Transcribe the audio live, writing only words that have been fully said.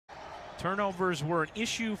Turnovers were an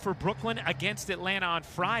issue for Brooklyn against Atlanta on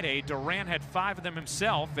Friday. Durant had 5 of them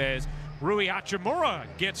himself as Rui Hachimura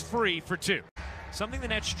gets free for 2. Something the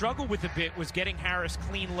Nets struggled with a bit was getting Harris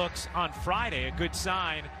clean looks on Friday. A good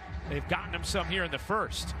sign. They've gotten him some here in the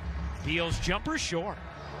first. Beal's jumper short.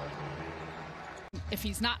 If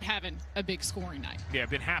he's not having a big scoring night. Yeah,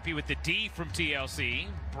 been happy with the D from TLC.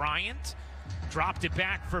 Bryant dropped it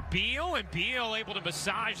back for Beal, and Beal able to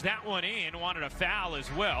massage that one in. Wanted a foul as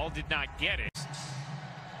well, did not get it.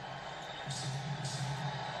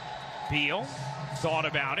 Beal thought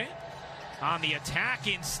about it. On the attack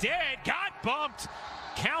instead, got bumped.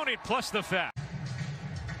 Counted plus the foul.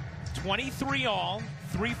 23 all,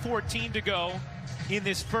 3:14 to go in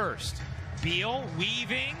this first. Beal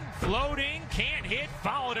weaving, floating, can't hit,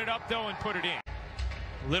 followed it up though and put it in.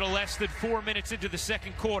 A little less than 4 minutes into the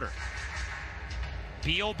second quarter.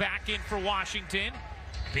 Beal back in for Washington.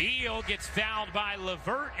 Beal gets fouled by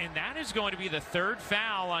LeVert, and that is going to be the 3rd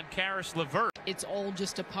foul on Caris LeVert. It's all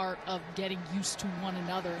just a part of getting used to one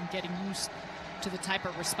another and getting used to the type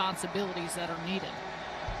of responsibilities that are needed.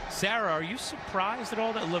 Sarah, are you surprised at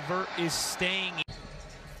all that LeVert is staying in?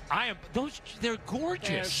 I am. They're gorgeous.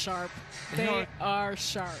 They're sharp. They are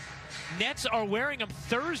sharp. Nets are wearing them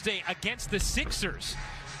Thursday against the Sixers.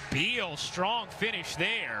 Beal, strong finish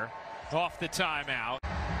there off the timeout.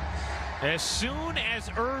 As soon as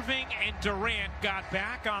Irving and Durant got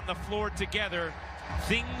back on the floor together,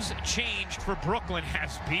 things changed for Brooklyn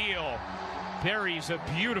as Beal buries a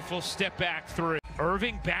beautiful step back three.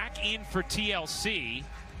 Irving back in for TLC.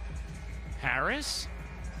 Harris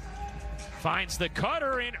finds the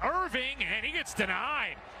cutter in Irving, and he gets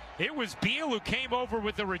denied. It was Beal who came over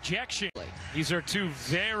with the rejection. These are 2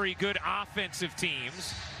 very good offensive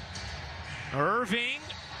teams. Irving,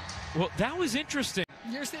 well, that was interesting.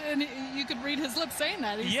 You're saying, you could read his lips saying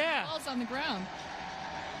that. He's balls on the ground.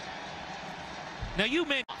 Now you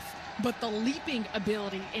meant, but the leaping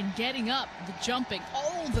ability and getting up, the jumping,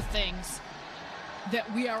 all the things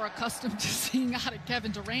that we are accustomed to seeing out of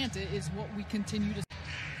Kevin Durant is what we continue to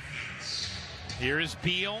see. Here is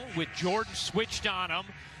Beal with Jordan switched on him.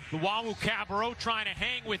 Luau Cabarro trying to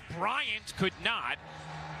hang with Bryant, could not.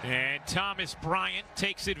 And Thomas Bryant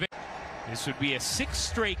takes advantage. This would be a 6th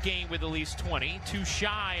straight game with at least 20, 2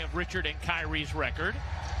 shy of Richard and Kyrie's record.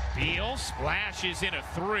 Beal splashes in a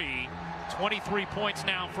 3. 23 points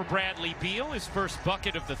now for Bradley Beal, his first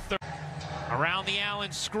bucket of the 3rd. Around the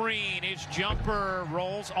Allen screen, his jumper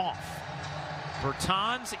rolls off.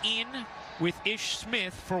 Bertans in with Ish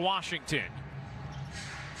Smith for Washington.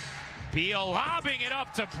 Beal lobbing it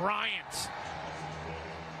up to Bryant.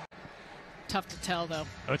 Tough to tell, though.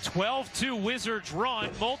 A 12-2 Wizards run,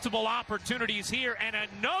 multiple opportunities here, and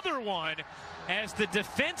another one as the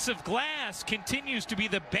defensive glass continues to be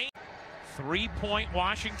the bane. 3-point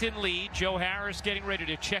Washington lead. Joe Harris getting ready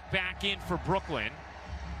to check back in for Brooklyn.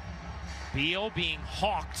 Beal being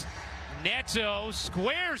hawked. Neto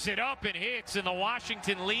squares it up and hits, and the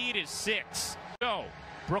Washington lead is 6. So,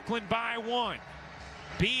 Brooklyn by 1.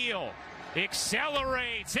 Beal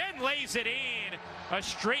accelerates and lays it in. A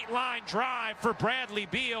straight line drive for Bradley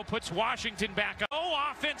Beal puts Washington back up.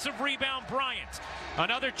 Oh, offensive rebound, Bryant.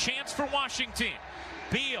 Another chance for Washington.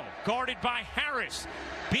 Beal guarded by Harris.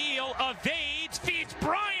 Beal evades, feeds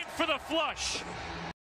Bryant for the flush.